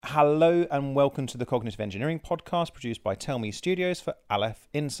Hello and welcome to the Cognitive Engineering Podcast produced by Tell Me Studios for Aleph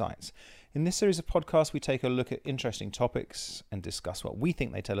Insights. In this series of podcasts, we take a look at interesting topics and discuss what we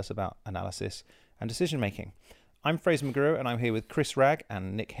think they tell us about analysis and decision making. I'm Fraser McGrew and I'm here with Chris Ragg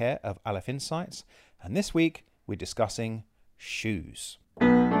and Nick Hare of Aleph Insights. And this week, we're discussing shoes.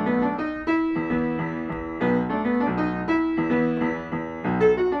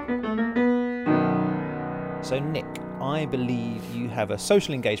 So Nick, I believe you have a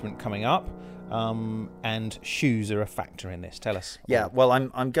social engagement coming up, and shoes are a factor in this. Tell us. Yeah, well,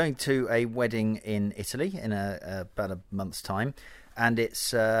 I'm going to a wedding in Italy in about a month's time, and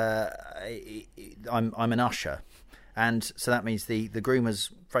it's I'm an usher, and so that means the groom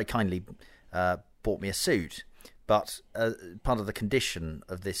has very kindly bought me a suit, but part of the condition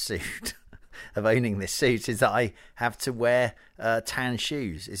of this suit. Of owning this suit is that I have to wear tan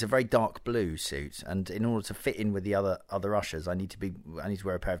shoes. It's a very dark blue suit, and in order to fit in with the other ushers, I need to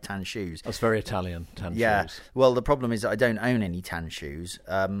wear a pair of tan shoes. That's very Italian, tan yeah. shoes. Well, the problem is that I don't own any tan shoes.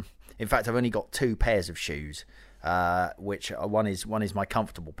 In fact, I've only got two pairs of shoes, which one is my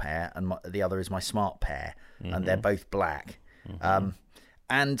comfortable pair, and the other is my smart pair, and they're both black.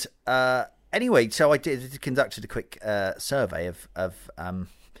 Anyway, so I conducted a quick survey of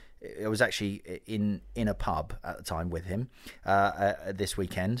I was actually in a pub at the time with him this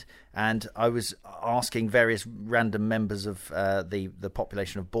weekend, and I was asking various random members of the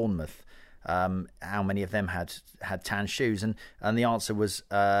population of Bournemouth how many of them had tan shoes, and the answer was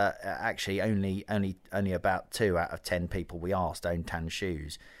actually only about 2 out of 10 people we asked owned tan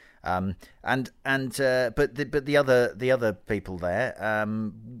shoes. But the other people there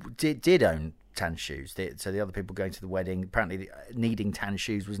did own tan shoes. So the other people going to the wedding, apparently needing tan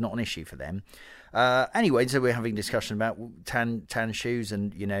shoes was not an issue for them. Anyway, so we're having a discussion about tan shoes,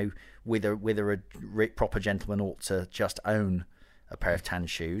 and whether a proper gentleman ought to just own a pair of tan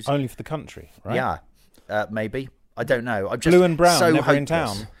shoes. Only for the country, right? Yeah, maybe. I don't know. I'm just blue and brown, so never hopeless. in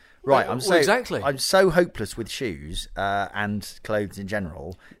town. Right, exactly. I'm so hopeless with shoes and clothes in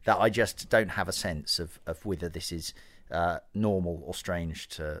general that I just don't have a sense of whether this is normal or strange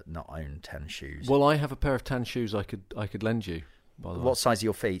to not own tan shoes. Well, I have a pair of tan shoes I could lend you. By the way, what size are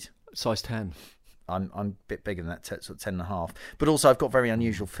your feet? Size 10. I'm a bit bigger than that, sort of 10.5. But also, I've got very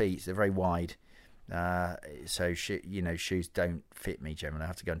unusual feet. They're very wide, so shoes don't fit me generally. I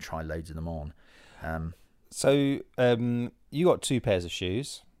have to go and try loads of them on. So you got 2 pairs of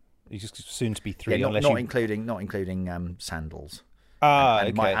shoes. You just soon to be 3, yeah, unless not including sandals.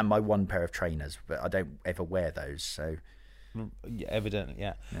 Okay. My one pair of trainers, but I don't ever wear those. So, yeah, evidently,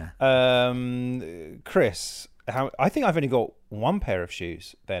 yeah. Chris, I think I've only got 1 pair of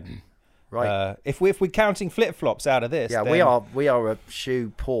shoes. Then, right? If we're counting flip flops out of this, yeah, then... we are a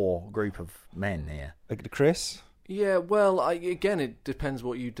shoe poor group of men here. Chris. Yeah, well, again, it depends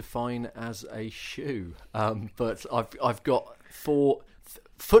what you define as a shoe. But I've got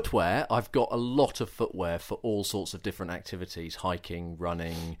footwear. I've got a lot of footwear for all sorts of different activities: hiking,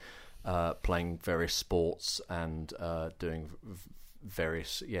 running, playing various sports, and doing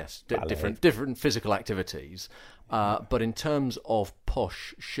various different physical activities. But in terms of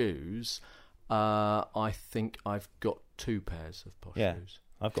posh shoes, I think I've got 2 pairs of posh shoes.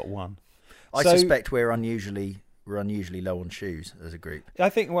 I've got 1. I suspect we're unusually low on shoes as a group. I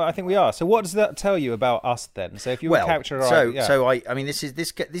think we are. So what does that tell you about us then? So if you were capture I mean this is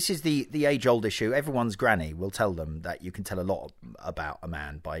the age old issue. Everyone's granny will tell them that you can tell a lot about a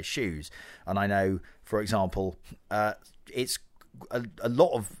man by his shoes. And I know, for example, it's a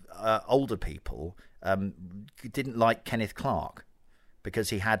lot of older people didn't like Kenneth Clark because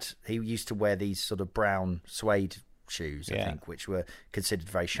he used to wear these sort of brown suede shoes, I think, which were considered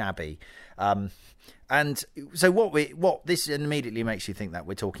very shabby. And so what this immediately makes you think that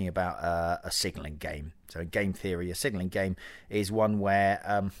we're talking about a signalling game. So in game theory, a signalling game is one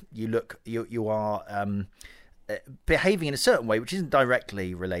where you are behaving in a certain way which isn't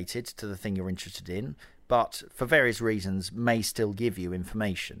directly related to the thing you're interested in, but for various reasons may still give you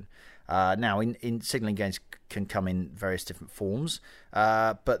information. Now, in signalling games can come in various different forms,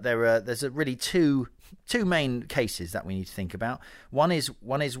 but there's really two main cases that we need to think about. One is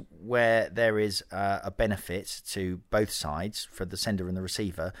where there is a benefit to both sides, for the sender and the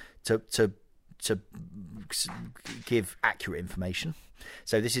receiver, to give accurate information.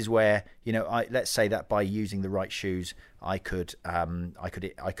 So this is where, let's say that by using the right shoes, I could,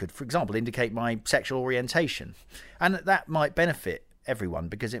 for example, indicate my sexual orientation, and that might benefit everyone,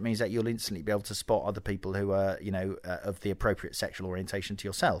 because it means that you'll instantly be able to spot other people who are, of the appropriate sexual orientation to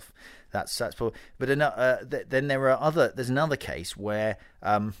yourself. That's probably, but then there's another case where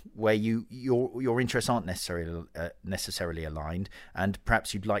your interests aren't necessarily aligned, and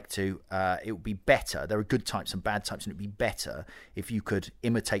perhaps you'd like to. It would be better. There are good types and bad types, and it'd be better if you could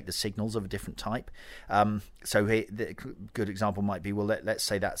imitate the signals of a different type. So here, the good example might be, well, let's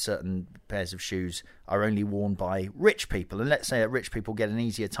say that certain pairs of shoes are only worn by rich people, and let's say that rich people get an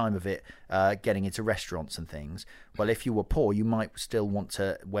easier time of it getting into restaurants and things. Well, if you were poor, you might still want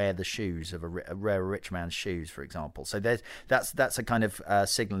to wear the shoes of a rich man's shoes, for example. So that's a kind of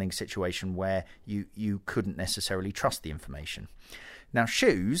signalling situation where you couldn't necessarily trust the information. Now,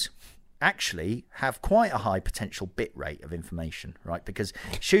 shoes actually have quite a high potential bit rate of information, right? Because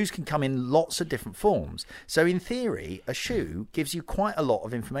shoes can come in lots of different forms. So in theory, a shoe gives you quite a lot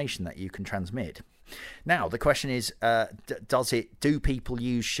of information that you can transmit. Now, the question is, do people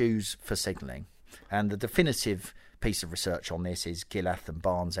use shoes for signalling? And the definitive piece of research on this is Gillath and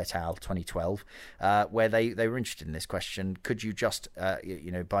Barnes et al. 2012, where they were interested in this question. Could you just,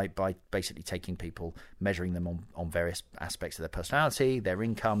 by basically taking people, measuring them on various aspects of their personality, their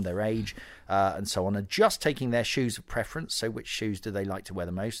income, their age, and so on, and just taking their shoes of preference, so which shoes do they like to wear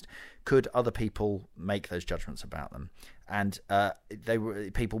the most, could other people make those judgments about them? And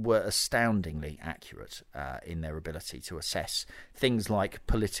people were astoundingly accurate in their ability to assess things like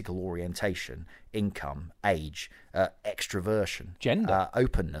political orientation, income, age, extroversion, gender,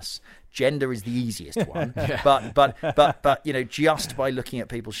 openness. Gender is the easiest one, but just by looking at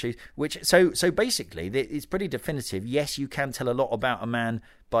people's shoes, so basically it's pretty definitive. Yes, you can tell a lot about a man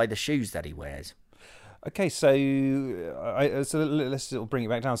by the shoes that he wears. Okay, so let's sort of bring it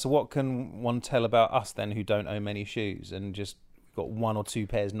back down. So what can one tell about us then, who don't own many shoes and just got one or two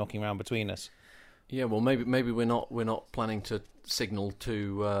pairs knocking around between us? Yeah, well, maybe we're not planning to signal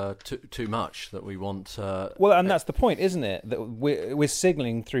too much that we want. Well, and that's the point, isn't it? That we're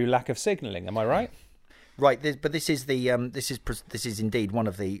signalling through lack of signalling. Am I right? Right, but this is this is indeed one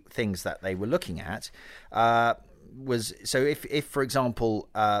of the things that they were looking at. If for example,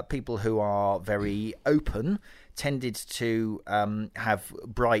 people who are very open tended to have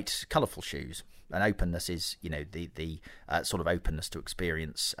bright, colourful shoes. And openness is, the sort of openness to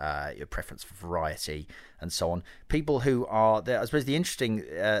experience, your preference for variety, and so on. People who are, I suppose the interesting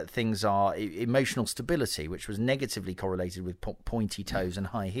things are emotional stability, which was negatively correlated with pointy toes and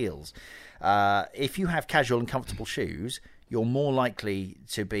high heels. If you have casual and comfortable shoes, you're more likely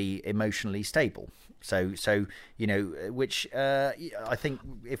to be emotionally stable. So which I think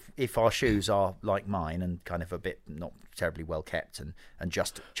if our shoes are like mine and kind of a bit not terribly well kept and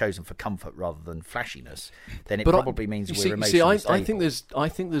just chosen for comfort rather than flashiness, then it probably means we're emotionally stable. I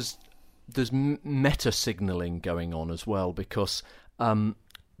think there's meta signalling going on as well, because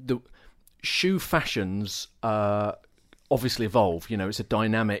the shoe fashions obviously evolve. It's a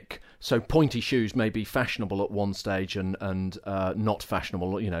dynamic. So pointy shoes may be fashionable at one stage and not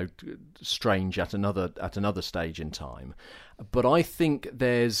fashionable, strange at another stage in time. But I think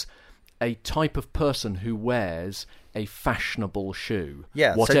there's a type of person who wears a fashionable shoe,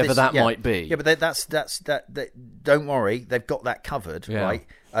 whatever that might be. Yeah, but that's don't worry, they've got that covered, right?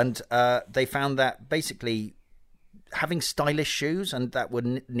 And they found that basically having stylish shoes and that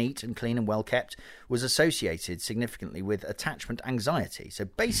were neat and clean and well kept was associated significantly with attachment anxiety. So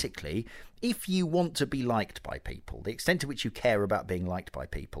basically, if you want to be liked by people, the extent to which you care about being liked by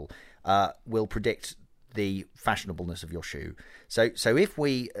people will predict the fashionableness of your shoe. So if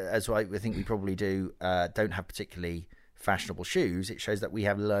we, as I think we probably do, don't have particularly fashionable shoes, it shows that we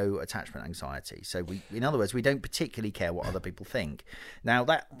have low attachment anxiety. So in other words, we don't particularly care what other people think. Now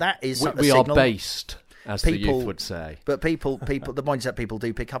that is we are based, as the youth would say. But people, the point is that people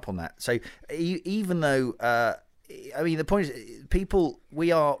do pick up on that. So even though, the point is,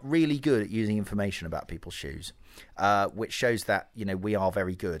 we are really good at using information about people's shoes, which shows that we are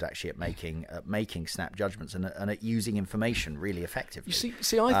very good actually at making snap judgments and at using information really effectively. You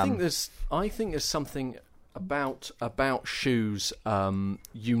see, I think there's something about shoes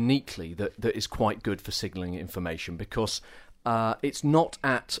uniquely that is quite good for signalling information, because it's not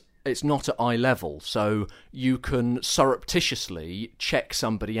at eye level, so you can surreptitiously check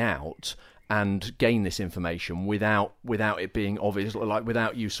somebody out and gain this information without it being obvious, like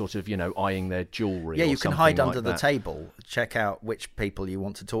without you sort of eyeing their jewellery. Yeah, you can hide under like the table, check out which people you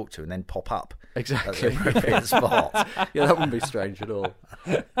want to talk to, and then pop up exactly at the appropriate spot. Yeah, that wouldn't be strange at all.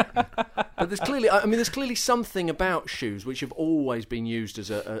 But there's clearly something about shoes which have always been used as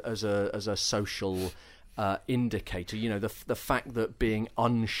a social indicator. The fact that being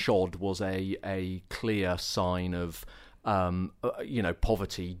unshod was a clear sign of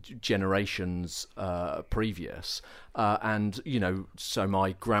poverty generations previous, and so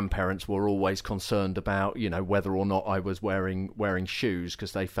my grandparents were always concerned about whether or not I was wearing shoes,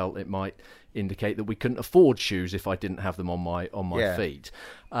 because they felt it might indicate that we couldn't afford shoes if I didn't have them on my feet.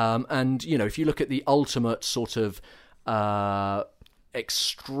 And if you look at the ultimate sort of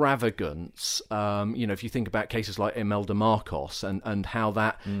extravagance, if you think about cases like Imelda Marcos and how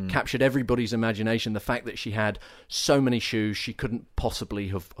that captured everybody's imagination, the fact that she had so many shoes she couldn't possibly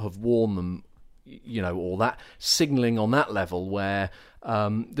have worn them, or that signalling on that level, where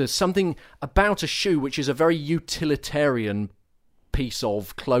there's something about a shoe which is a very utilitarian piece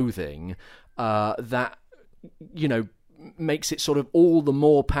of clothing that makes it sort of all the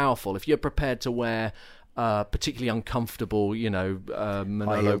more powerful if you're prepared to wear particularly uncomfortable,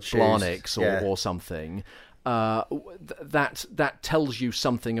 Manolo Blahniks or something. That tells you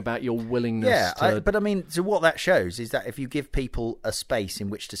something about your willingness to... but I mean, so what that shows is that if you give people a space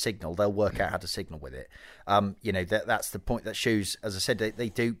in which to signal, they'll work out how to signal with it. That's the point that shoes, as I said, they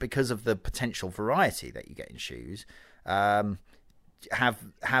do, because of the potential variety that you get in shoes, have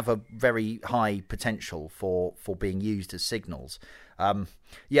a very high potential for being used as signals. So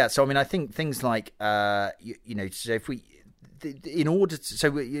I mean, I think things like so if we, in order to, so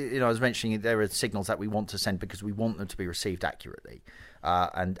I was mentioning there are signals that we want to send because we want them to be received accurately,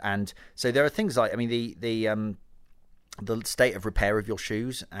 and so there are things like, I mean, the state of repair of your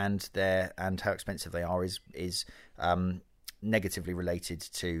shoes and how expensive they are is negatively related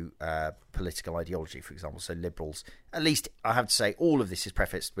to political ideology, for example. So liberals, at least I have to say, all of this is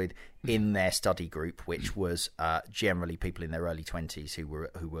prefaced with in their study group, which was generally people in their early 20s who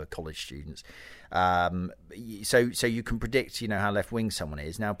were college students. So you can predict, how left wing someone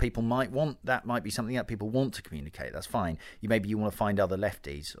is. Now, people might be something that people want to communicate. That's fine. Maybe you want to find other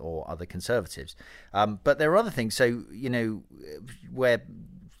lefties or other conservatives, but there are other things. So where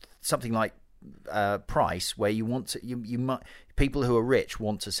something like price, where you want to, you might, people who are rich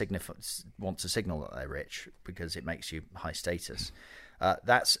want to signal that they're rich because it makes you high status.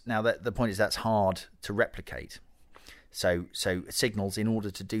 The point is that's hard to replicate. So signals, in order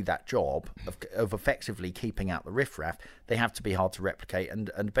to do that job of effectively keeping out the riffraff, they have to be hard to replicate.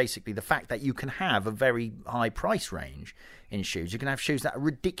 And basically the fact that you can have a very high price range in shoes, you can have shoes that are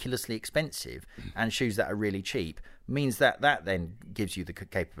ridiculously expensive and shoes that are really cheap, means that then gives you the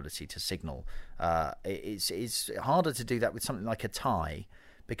capability to signal. It's harder to do that with something like a tie,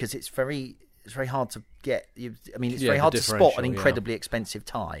 because it's very hard to get. It's very hard to spot an incredibly expensive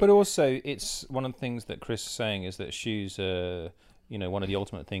tie. But also, it's one of the things that Chris is saying is that shoes are, one of the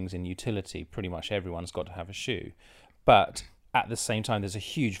ultimate things in utility. Pretty much everyone's got to have a shoe, but at the same time, there's a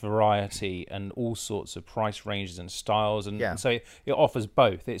huge variety and all sorts of price ranges and styles, and so it offers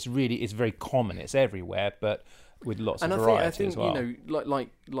both. It's very common. It's everywhere, but with lots of variety I think, as well.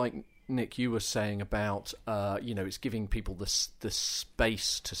 Like Nick, you were saying about it's giving people the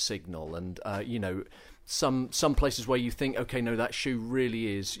space to signal, and some places where you think, okay, no, that shoe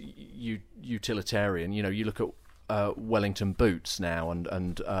really is utilitarian. You look at Wellington boots now,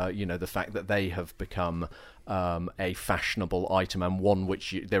 and the fact that they have become a fashionable item, and one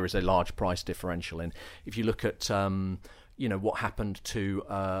which there is a large price differential in. If you look at what happened to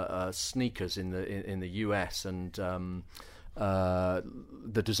sneakers in the US, and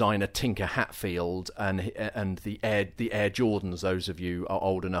the designer Tinker Hatfield and the Air Jordans, those of you are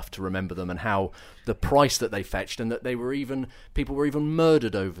old enough to remember them, and how the price that they fetched, and that people were even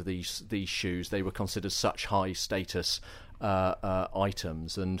murdered over these shoes. They were considered such high status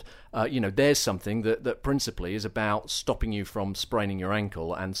items, and there's something that principally is about stopping you from spraining your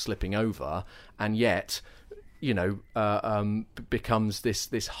ankle and slipping over, and yet becomes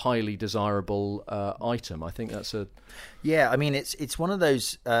this highly desirable item. I think that's it's one of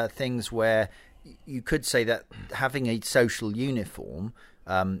those things where you could say that having a social uniform,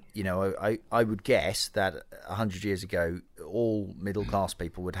 I would guess that 100 years ago all middle class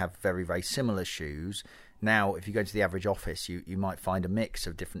people would have very, very similar shoes. Now, if you go to the average office, you might find a mix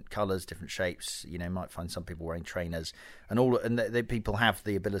of different colours, different shapes. You might find some people wearing trainers, and the people have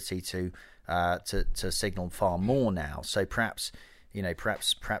the ability to signal far more now. So perhaps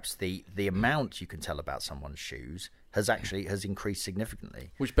the amount you can tell about someone's shoes has increased significantly.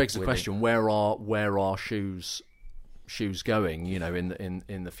 Which begs the question: where are shoes going?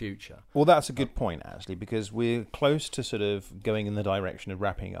 In the future. Well, that's a good point, actually, because we're close to sort of going in the direction of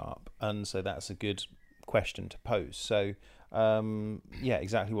wrapping up, and so that's a good question to pose. So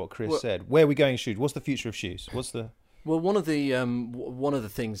exactly what Chris said. Where are we going shoes? What's the future of shoes? Well, one of the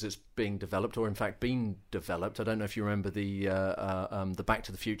things that's being developed, or in fact been developed, I don't know if you remember the Back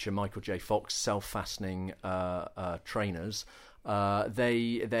to the Future Michael J. Fox self-fastening trainers.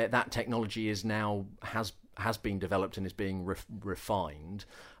 That technology is now has been developed and is being refined.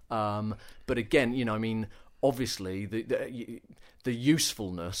 But again, you know, I mean, obviously the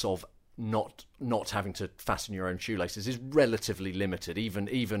usefulness of not having to fasten your own shoelaces is relatively limited,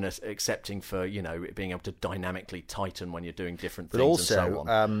 even as accepting for, you know, being able to dynamically tighten when you're doing different things. But also, and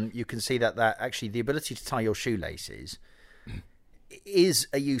so on. You can see that actually the ability to tie your shoelaces is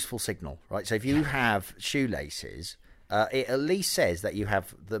a useful signal, right? So if you have shoelaces, it at least says that you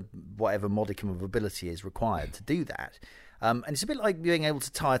have the whatever modicum of ability is required to do that. And it's a bit like being able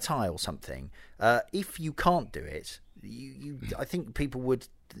to tie a tie or something. If you can't do it, I think people would,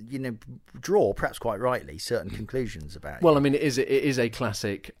 you know, draw, perhaps quite rightly, certain conclusions about it. Well, I mean, it is a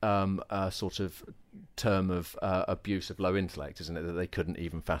classic sort of term of abuse of low intellect, isn't it? That they couldn't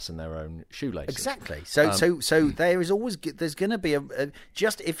even fasten their own shoelaces. Exactly. So there is always, there's going to be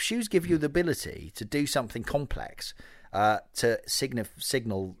just if shoes give you the ability to do something complex, to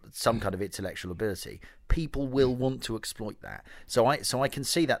signal some kind of intellectual ability, people will want to exploit that. So I can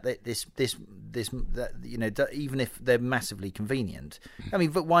see that this you know, even if they're massively convenient. I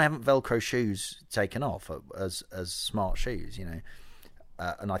mean, but why haven't Velcro shoes taken off as smart shoes? You know,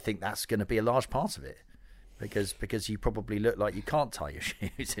 and I think that's going to be a large part of it, because you probably look like you can't tie your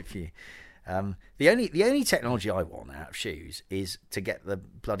shoes if you. The only technology I want out of shoes is to get the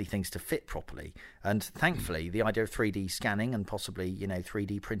bloody things to fit properly. And thankfully, the idea of 3D scanning and possibly, you know,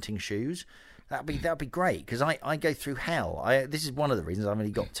 3D printing shoes, that'd be great, because I go through hell. This is one of the reasons I've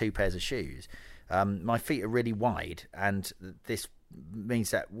only got 2 pairs of shoes. My feet are really wide, and this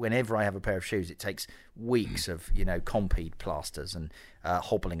means that whenever I have a pair of shoes, it takes weeks of, you know, Compeed plasters and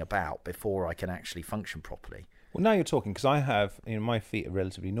hobbling about before I can actually function properly. Well, now you're talking, because I have, you know, my feet are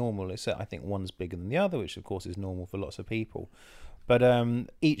relatively normal. It's I think one's bigger than the other, which of course is normal for lots of people. But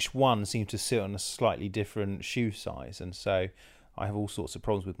each one seems to sit on a slightly different shoe size, and so I have all sorts of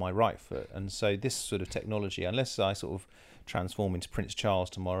problems with my right foot. And so this sort of technology, unless I sort of transform into Prince Charles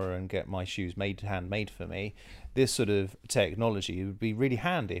tomorrow and get my shoes handmade for me, this sort of technology would be really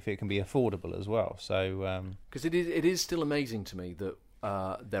handy if it can be affordable as well. So because it is still amazing to me that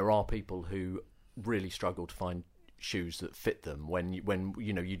there are people who really struggle to find shoes that fit them when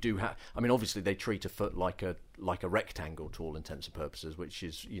you know you do have. I mean, obviously they treat a foot like a rectangle to all intents and purposes, which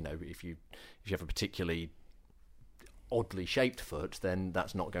is, you know, if you have a particularly oddly shaped foot, then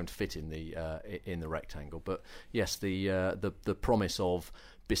that's not going to fit in the rectangle. But yes, the promise of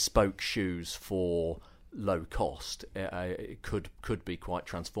bespoke shoes for low cost it could be quite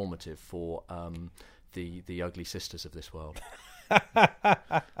transformative for the ugly sisters of this world.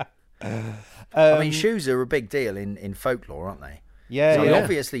 I mean, shoes are a big deal in folklore, aren't they? Yeah, so yeah.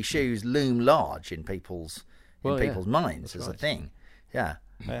 Obviously, shoes loom large in people's minds as a thing. Yeah.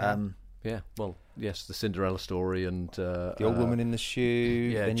 Yeah. Well, yes, the Cinderella story and the old woman in the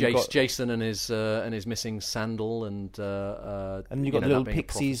shoe. Yeah, then Jason and his missing sandal, and you've got the little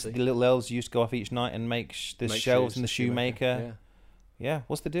pixies, the little elves used to go off each night and make the shelves in the shoemaker. Yeah.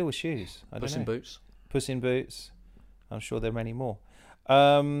 What's the deal with shoes? I don't know. Puss in Boots. Puss in Boots. I'm sure there are many more.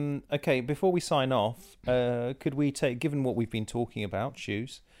 Okay, before we sign off, could we take, given what we've been talking about,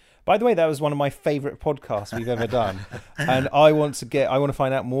 shoes. By the way, that was one of my favourite podcasts we've ever done, and I want to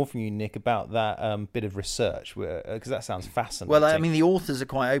find out more from you, Nick, about that bit of research, because that sounds fascinating. Well, I mean, the authors are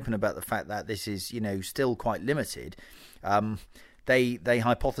quite open about the fact that this is, you know, still quite limited. They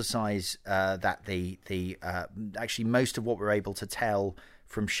hypothesise that the actually most of what we're able to tell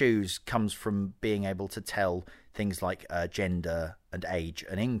from shoes comes from being able to tell things like gender and age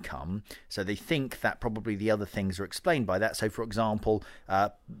and income. So they think that probably the other things are explained by that. So, for example,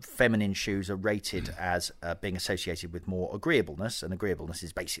 feminine shoes are rated as being associated with more agreeableness, and agreeableness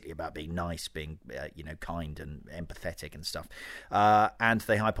is basically about being nice, being kind and empathetic and stuff. And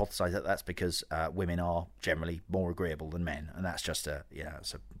they hypothesize that that's because women are generally more agreeable than men, and that's just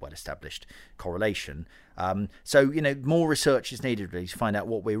it's a well-established correlation. So, you know, more research is needed really to find out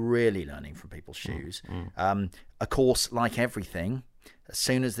what we're really learning from people's shoes. Of course, like everything, as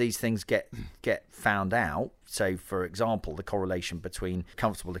soon as these things get found out, so for example, the correlation between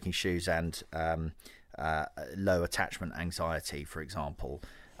comfortable looking shoes and low attachment anxiety, for example,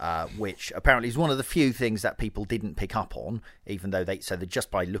 which apparently is one of the few things that people didn't pick up on, even though that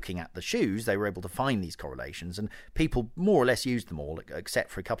just by looking at the shoes, they were able to find these correlations, and people more or less used them all, except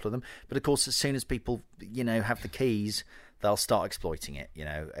for a couple of them. But of course, as soon as people, you know, have the keys, they'll start exploiting it. You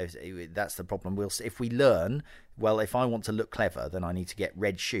know, that's the problem. If we learn, well, if I want to look clever, then I need to get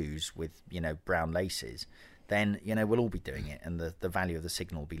red shoes with, you know, brown laces. then we'll all be doing it, and the value of the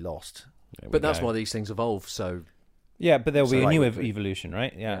signal will be lost. But that's why these things evolve. So yeah, but there'll be a new likely. evolution,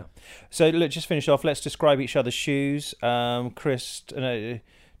 right? Yeah. So look, just finish off. Let's describe each other's shoes. Chris,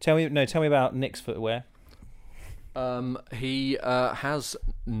 tell me about Nick's footwear. He has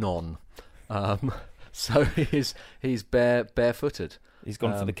none. So he's barefooted. He's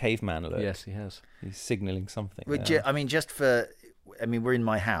gone for the caveman look. Yes, he has. He's signalling something. We're in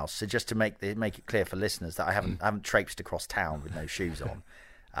my house, so just to make it clear for listeners that I haven't traipsed across town with no shoes on.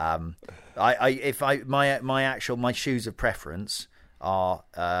 My shoes of preference are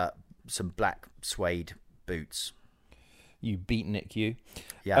some black suede boots. You beat Nick, you.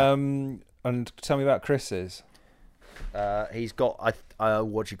 Yeah. And tell me about Chris's. He's got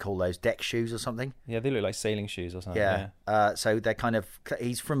what do you call those, deck shoes or something? Yeah, they look like sailing shoes or something. Yeah. So they're kind of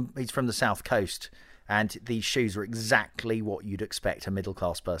he's from the South Coast, and these shoes are exactly what you'd expect a middle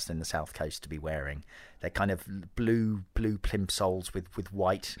class person in the South Coast to be wearing. They're kind of blue plimp soles with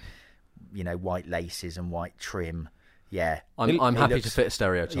white, white laces and white trim. Yeah, I'm happy to fit a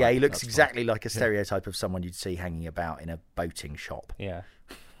stereotype. Yeah, he looks exactly like a stereotype of someone you'd see hanging about in a boating shop. Yeah.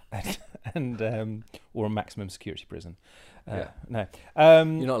 and or a maximum security prison. Yeah. No.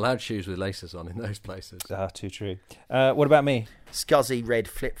 You're not allowed shoes with laces on in those places. Too true. What about me? Scuzzy red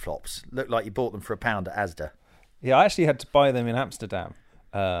flip-flops. Look like you bought them for £1 at Asda. Yeah, I actually had to buy them in Amsterdam.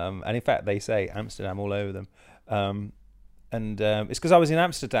 And in fact, they say Amsterdam all over them. And it's because I was in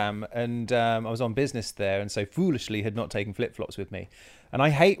Amsterdam and I was on business there, and so foolishly had not taken flip-flops with me. And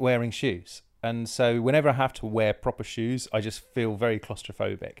I hate wearing shoes. And so whenever I have to wear proper shoes, I just feel very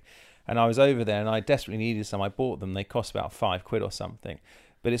claustrophobic. And I was over there and I desperately needed some. I bought them. They cost about £5 or something.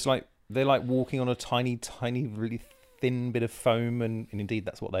 But it's like they're like walking on a tiny, really thin bit of foam, and indeed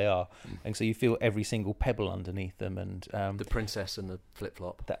that's what they are. And so you feel every single pebble underneath them. And the princess and the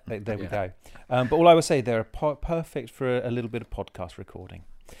flip-flop. There we go. But all I would say, they're perfect for a little bit of podcast recording.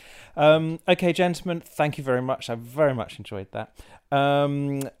 Okay, gentlemen, thank you very much. I very much enjoyed that.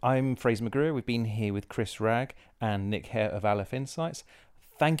 I'm Fraser McGrew. We've been here with Chris Ragg and Nick Hare of Aleph Insights.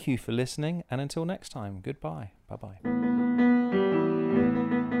 Thank you for listening, and until next time, goodbye. Bye-bye.